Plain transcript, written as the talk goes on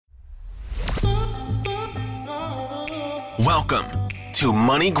Welcome to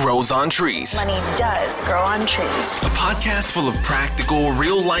Money Grows on Trees. Money does grow on trees. A podcast full of practical,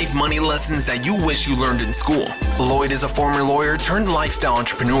 real-life money lessons that you wish you learned in school. Lloyd is a former lawyer turned lifestyle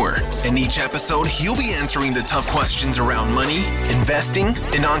entrepreneur. In each episode, he'll be answering the tough questions around money, investing,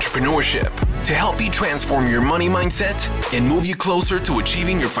 and entrepreneurship to help you transform your money mindset and move you closer to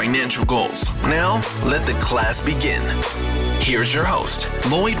achieving your financial goals. Now, let the class begin. Here's your host,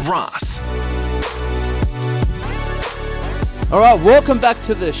 Lloyd Ross. All right, welcome back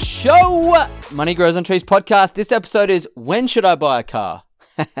to the show, Money Grows on Trees podcast. This episode is, when should I buy a car?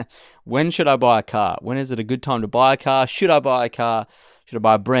 When should I buy a car? When is it a good time to buy a car? Should I buy a car? Should I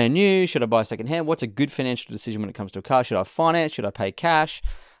buy a brand new? Should I buy secondhand? What's a good financial decision when it comes to a car? Should I finance? Should I pay cash?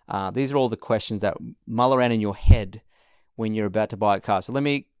 These are all the questions that mull around in your head when you're about to buy a car. So let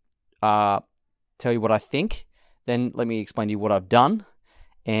me tell you what I think. Then let me explain to you what I've done.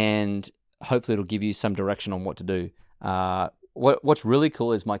 And hopefully it'll give you some direction on what to do. What's really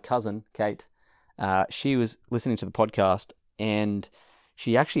cool is my cousin, Kate, she was listening to the podcast and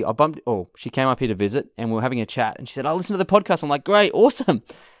she came up here to visit and we were having a chat and she said, I listened to the podcast. I'm like, great, awesome.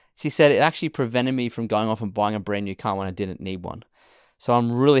 She said it actually prevented me from going off and buying a brand new car when I didn't need one. So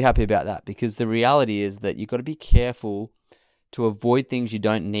I'm really happy about that because the reality is that you've got to be careful to avoid things you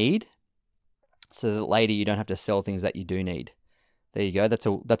don't need so that later you don't have to sell things that you do need. There you go.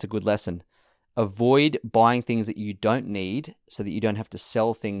 That's a good lesson. Avoid buying things that you don't need so that you don't have to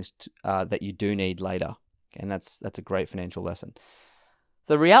sell things that you do need later. And that's a great financial lesson.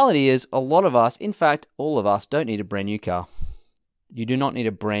 So the reality is a lot of us, in fact, all of us don't need a brand new car. You do not need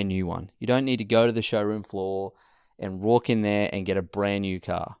a brand new one. You don't need to go to the showroom floor and walk in there and get a brand new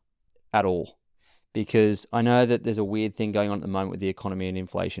car at all. Because I know that there's a weird thing going on at the moment with the economy and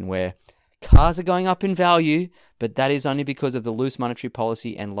inflation where cars are going up in value, but that is only because of the loose monetary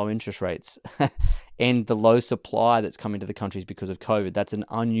policy and low interest rates and the low supply that's come into the countries because of COVID. That's an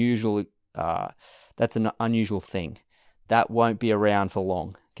unusual thing. That won't be around for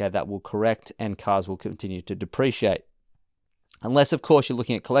long. Okay, that will correct and cars will continue to depreciate. Unless, of course, you're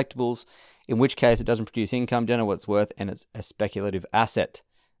looking at collectibles, in which case it doesn't produce income, don't know what it's worth, and it's a speculative asset.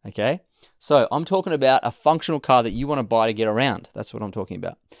 Okay, so I'm talking about a functional car that you want to buy to get around. That's what I'm talking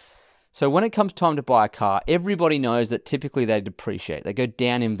about. So when it comes time to buy a car, everybody knows that typically they depreciate. They go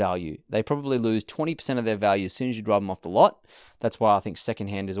down in value. They probably lose 20% of their value as soon as you drive them off the lot. That's why I think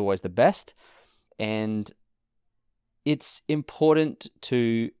secondhand is always the best. And it's important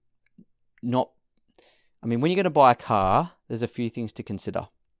to when you're going to buy a car, there's a few things to consider.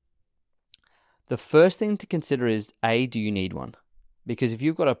 The first thing to consider is, do you need one? Because if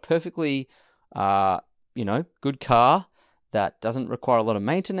you've got a perfectly, good car that doesn't require a lot of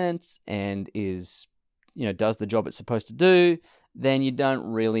maintenance and does the job it's supposed to do, then you don't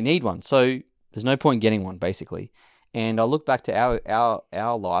really need one. So there's no point getting one, basically. And I look back to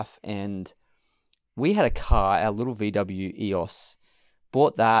our life, and we had a car, our little VW EOS.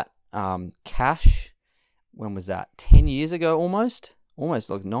 Bought that cash. When was that? 10 years ago, almost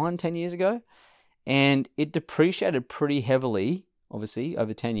like 9-10 years ago, and it depreciated pretty heavily. Obviously,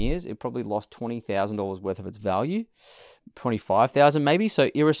 over 10 years, it probably lost $20,000 worth of its value, $25,000 maybe. So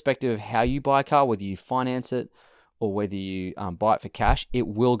irrespective of how you buy a car, whether you finance it or whether you buy it for cash, it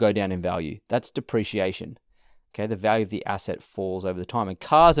will go down in value. That's depreciation. Okay, the value of the asset falls over the time. And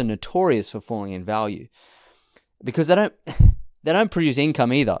cars are notorious for falling in value because they don't produce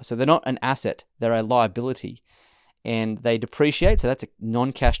income either. So they're not an asset, they're a liability. And they depreciate, so that's a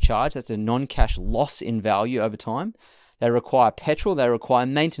non-cash charge. That's a non-cash loss in value over time. They require petrol, they require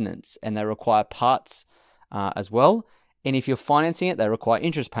maintenance, and they require parts as well. And if you're financing it, they require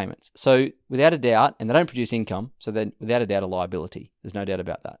interest payments. So without a doubt, and they don't produce income, so then without a doubt a liability. There's no doubt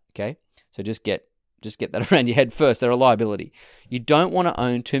about that, okay? So just get that around your head first. They're a liability. You don't want to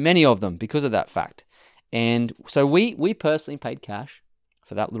own too many of them because of that fact. And so we personally paid cash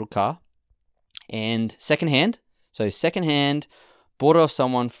for that little car. And secondhand, bought it off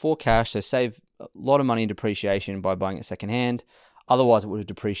someone for cash, so save a lot of money in depreciation by buying it secondhand. Otherwise, it would have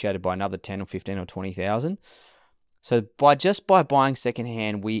depreciated by another 10 or 15 or 20,000. So by buying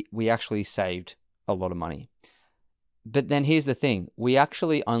secondhand, we actually saved a lot of money. But then here's the thing. We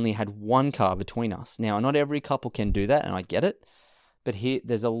actually only had one car between us. Now, not every couple can do that, and I get it. But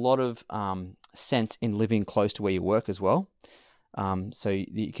there's a lot of sense in living close to where you work as well. So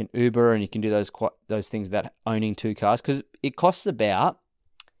you can Uber and you can do those things that owning two cars, because it costs about,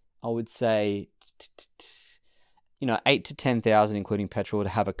 I would say, $8,000 to $10,000 including petrol to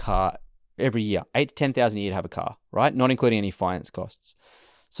have a car every year. $8,000 to $10,000 a year to have a car, right? Not including any finance costs.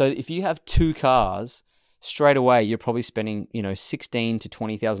 So if you have two cars, straight away you're probably spending $16,000 to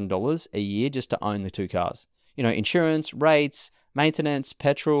 $20,000 a year just to own the two cars. insurance, rates, maintenance,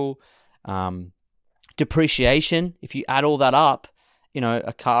 petrol, depreciation. If you add all that up,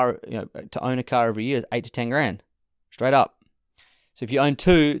 a car, to own a car every year is 8 to 10 grand, straight up. So if you own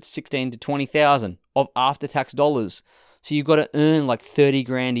two, it's 16 to 20,000 of after-tax dollars. So you've got to earn like 30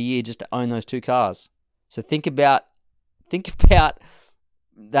 grand a year just to own those two cars. So think about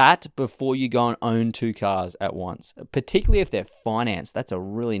that before you go and own two cars at once, particularly if they're financed. That's a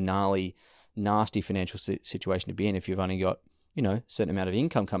really nasty financial situation to be in if you've only got, a certain amount of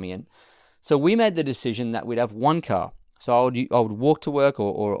income coming in. So we made the decision that we'd have one car. So I would walk to work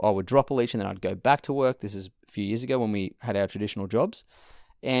or I would drop a leash and then I'd go back to work. This is a few years ago when we had our traditional jobs.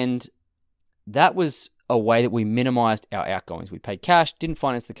 And that was a way that we minimized our outgoings. We paid cash, didn't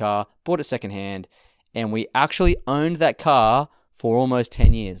finance the car, bought it secondhand, and we actually owned that car for almost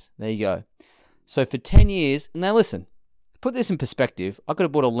 10 years. There you go. So for 10 years, now listen, put this in perspective. I could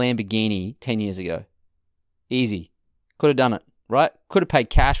have bought a Lamborghini 10 years ago. Easy. Could have done it, right? Could have paid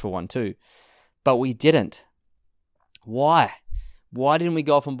cash for one too. But we didn't. Why? Why didn't we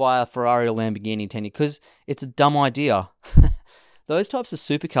go off and buy a Ferrari or Lamborghini 10 years? Because it's a dumb idea. Those types of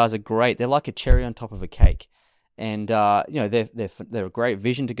supercars are great. They're like a cherry on top of a cake. And, they're a great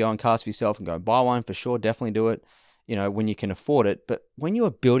vision to go and cars for yourself and go and buy one for sure. Definitely do it, when you can afford it. But when you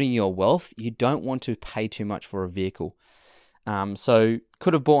are building your wealth, you don't want to pay too much for a vehicle. So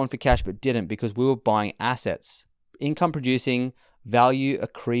could have bought one for cash, but didn't because we were buying assets, income producing, value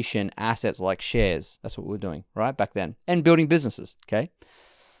accretion assets like shares. That's what we were doing, right? Back then. And building businesses, okay?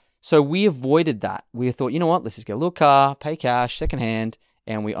 So we avoided that. We thought, you know what? Let's just get a little car, pay cash, secondhand,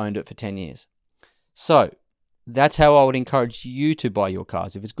 and we owned it for 10 years. So that's how I would encourage you to buy your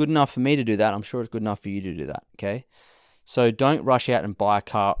cars. If it's good enough for me to do that, I'm sure it's good enough for you to do that, okay? So don't rush out and buy a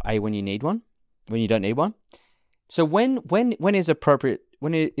car, when you need one, when you don't need one. So when is it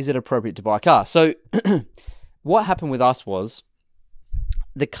appropriate to buy a car? So what happened with us was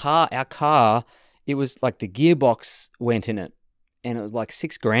our car, it was like the gearbox went in it. And it was like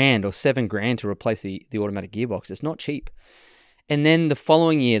 $6,000 or $7,000 to replace the automatic gearbox. It's not cheap. And then the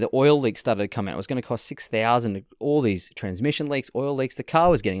following year, the oil leaks started to come out. It was going to cost $6,000. All these transmission leaks, oil leaks. The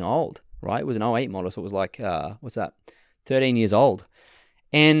car was getting old, right? It was an 08 model, so it was like 13 years old.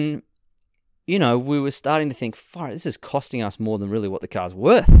 And we were starting to think, this is costing us more than really what the car's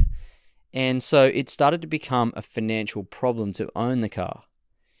worth. And so it started to become a financial problem to own the car.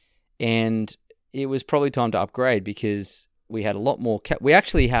 And it was probably time to upgrade because we had a lot more. We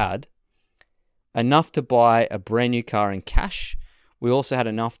actually had enough to buy a brand new car in cash. We also had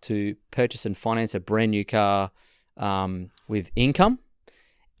enough to purchase and finance a brand new car with income.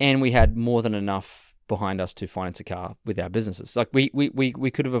 And we had more than enough behind us to finance a car with our businesses. Like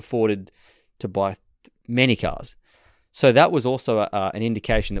we could have afforded to buy many cars. So that was also an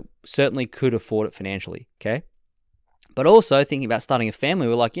indication that certainly could afford it financially, okay? But also thinking about starting a family,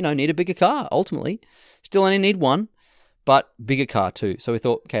 we're like, need a bigger car ultimately. Still only need one, but bigger car too. So we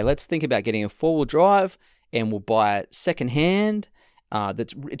thought, okay, let's think about getting a 4-wheel drive and we'll buy it secondhand.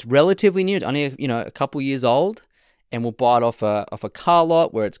 It's relatively new. It's only a couple years old, and we'll buy it off a car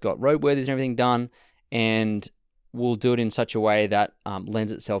lot where it's got roadworthies and everything done, and we'll do it in such a way that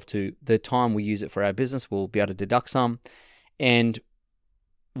lends itself to the time we use it for our business. We'll be able to deduct some, and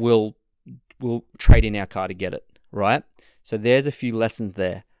we'll trade in our car to get it, right? So there's a few lessons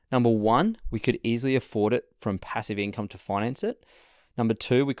there. Number one, we could easily afford it from passive income to finance it. Number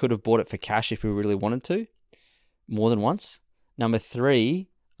two, we could have bought it for cash if we really wanted to, more than once. Number three,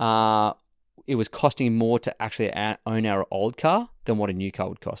 it was costing more to actually own our old car than what a new car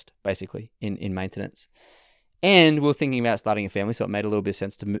would cost, basically, in maintenance. And we were thinking about starting a family, so it made a little bit of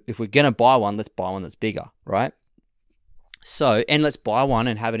sense if we're going to buy one, let's buy one that's bigger, right? So, and let's buy one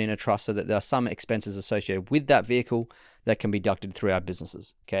and have it in a trust so that there are some expenses associated with that vehicle that can be deducted through our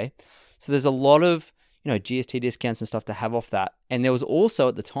businesses, okay? So there's a lot of, GST discounts and stuff to have off that. And there was also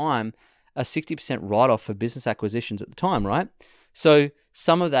at the time a 60% write-off for business acquisitions at the time, right? So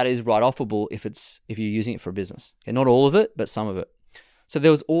some of that is write-offable if you're using it for a business. Okay, not all of it, but some of it. So there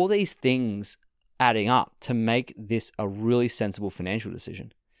was all these things adding up to make this a really sensible financial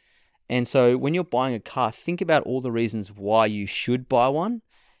decision. And so when you're buying a car, think about all the reasons why you should buy one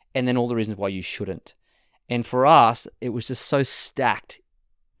and then all the reasons why you shouldn't. And for us, it was just so stacked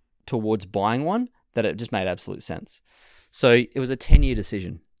towards buying one that it just made absolute sense. So it was a 10-year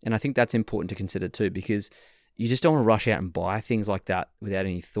decision. And I think that's important to consider too, because you just don't want to rush out and buy things like that without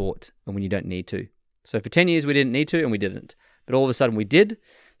any thought and when you don't need to. So for 10 years, we didn't need to and we didn't. But all of a sudden we did.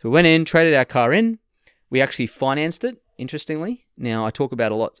 So we went in, traded our car in. We actually financed it, interestingly. Now, I talk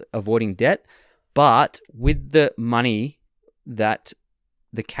about a lot avoiding debt, but with the money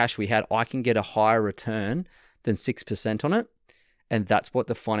the cash we had, I can get a higher return than 6% on it. And that's what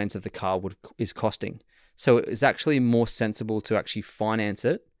the finance of the car is costing. So it's actually more sensible to actually finance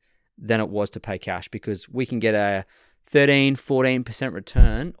it than it was to pay cash, because we can get a 13, 14%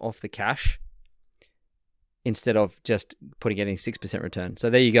 return off the cash instead of just getting 6% return. So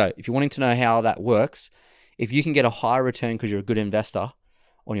there you go. If you're wanting to know how that works, if you can get a higher return because you're a good investor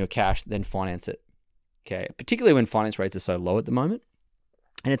on your cash, then finance it. Okay, particularly when finance rates are so low at the moment.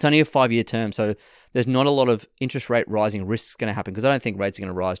 And it's only a 5-year term, so there's not a lot of interest rate rising risks going to happen, because I don't think rates are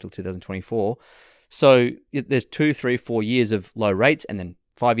going to rise till 2024. So there's 2, 3, 4 years of low rates, and then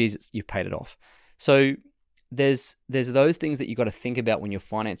 5 years you've paid it off. So there's those things that you've got to think about when you're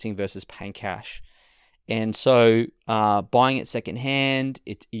financing versus paying cash. And so buying it secondhand,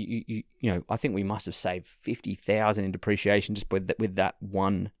 I think we must have saved $50,000 in depreciation just with that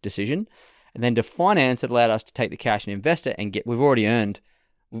one decision. And then to finance, it allowed us to take the cash and invest it, and we've already earned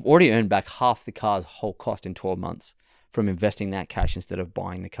back half the car's whole cost in 12 months from investing that cash instead of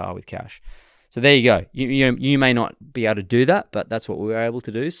buying the car with cash. So there you go. You may not be able to do that, but that's what we were able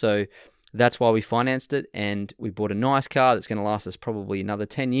to do. So that's why we financed it, and we bought a nice car that's going to last us probably another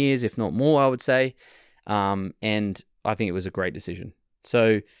 10 years, if not more, I would say. And I think it was a great decision.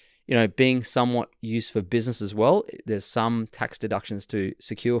 So, being somewhat used for business as well, there's some tax deductions to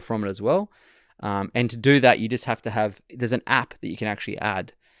secure from it as well. And to do that, you just have to there's an app that you can actually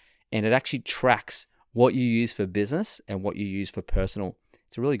add, and it actually tracks what you use for business and what you use for personal.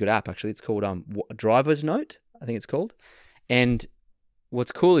 It's a really good app, actually. It's called Driver's Note, I think it's called. And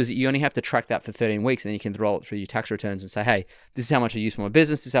what's cool is that you only have to track that for 13 weeks, and then you can roll it through your tax returns and say, hey, this is how much I use for my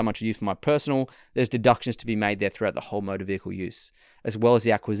business, this is how much I use for my personal. There's deductions to be made there throughout the whole motor vehicle use, as well as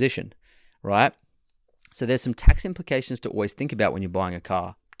the acquisition, right? So there's some tax implications to always think about when you're buying a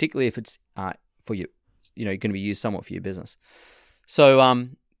car, particularly if it's for you, going to be used somewhat for your business. So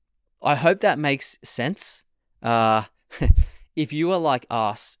I hope that makes sense. If you are like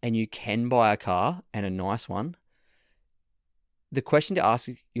us and you can buy a car, and a nice one, the question to ask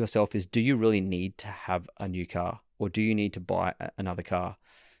yourself is, do you really need to have a new car, or do you need to buy another car?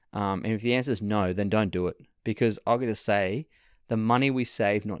 And if the answer is no, then don't do it, because I've got to say, the money we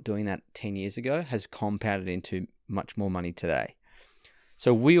saved not doing that 10 years ago has compounded into much more money today.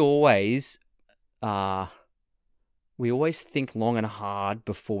 So we always think long and hard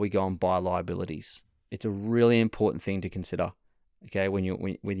before we go and buy liabilities. It's a really important thing to consider, okay, when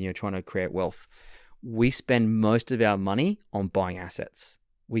you're trying to create wealth. We spend most of our money on buying assets.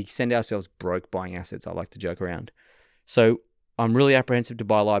 We send ourselves broke buying assets, I like to joke around. So I'm really apprehensive to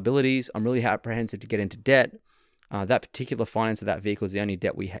buy liabilities. I'm really apprehensive to get into debt. That particular finance of that vehicle is the only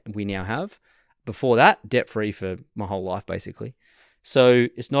debt we now have. Before that, debt-free for my whole life, basically. So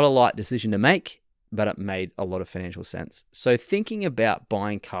it's not a light decision to make, but it made a lot of financial sense. So thinking about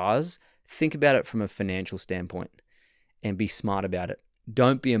buying cars, think about it from a financial standpoint and be smart about it.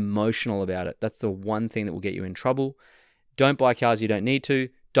 Don't be emotional about it. That's the one thing that will get you in trouble. Don't buy cars you don't need to.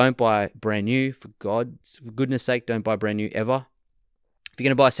 Don't buy brand new. For goodness sake, don't buy brand new ever. If you're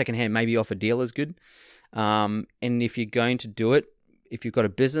going to buy secondhand, maybe off a dealer is good. And if you're going to do it, if you've got a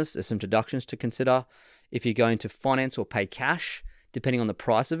business, there's some deductions to consider. If you're going to finance or pay cash, depending on the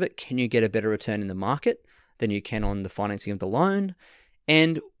price of it, can you get a better return in the market than you can on the financing of the loan?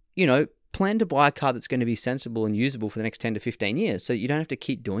 And, plan to buy a car that's going to be sensible and usable for the next 10 to 15 years, so you don't have to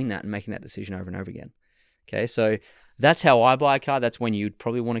keep doing that and making that decision over and over again. Okay, so that's how I buy a car. That's when you'd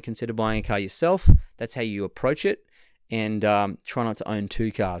probably want to consider buying a car yourself. That's how you approach it. And try not to own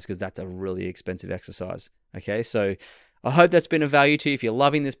 2 cars, because that's a really expensive exercise. Okay, so I hope that's been of value to you. If you're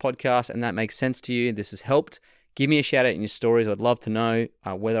loving this podcast and that makes sense to you, this has helped, give me a shout out in your stories. I'd love to know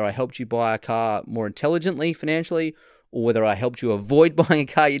whether I helped you buy a car more intelligently financially, or whether I helped you avoid buying a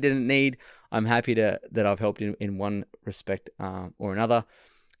car you didn't need. I'm happy that I've helped in one respect or another.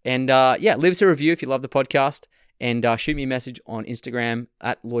 And leave us a review if you love the podcast, and shoot me a message on Instagram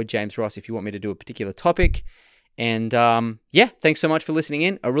at Lloyd James Ross if you want me to do a particular topic. And thanks so much for listening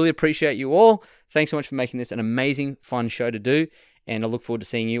in. I really appreciate you all. Thanks so much for making this an amazing, fun show to do. And I look forward to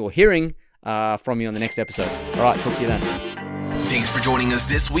seeing you or hearing from you on the next episode. All right, talk to you then. Thanks for joining us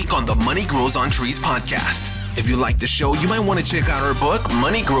this week on the Money Grows on Trees podcast. If you like the show, you might want to check out our book,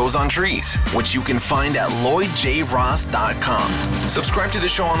 Money Grows on Trees, which you can find at LloydJRoss.com. Subscribe to the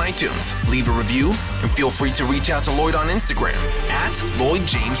show on iTunes, leave a review, and feel free to reach out to Lloyd on Instagram at Lloyd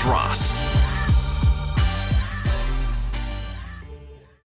James Ross.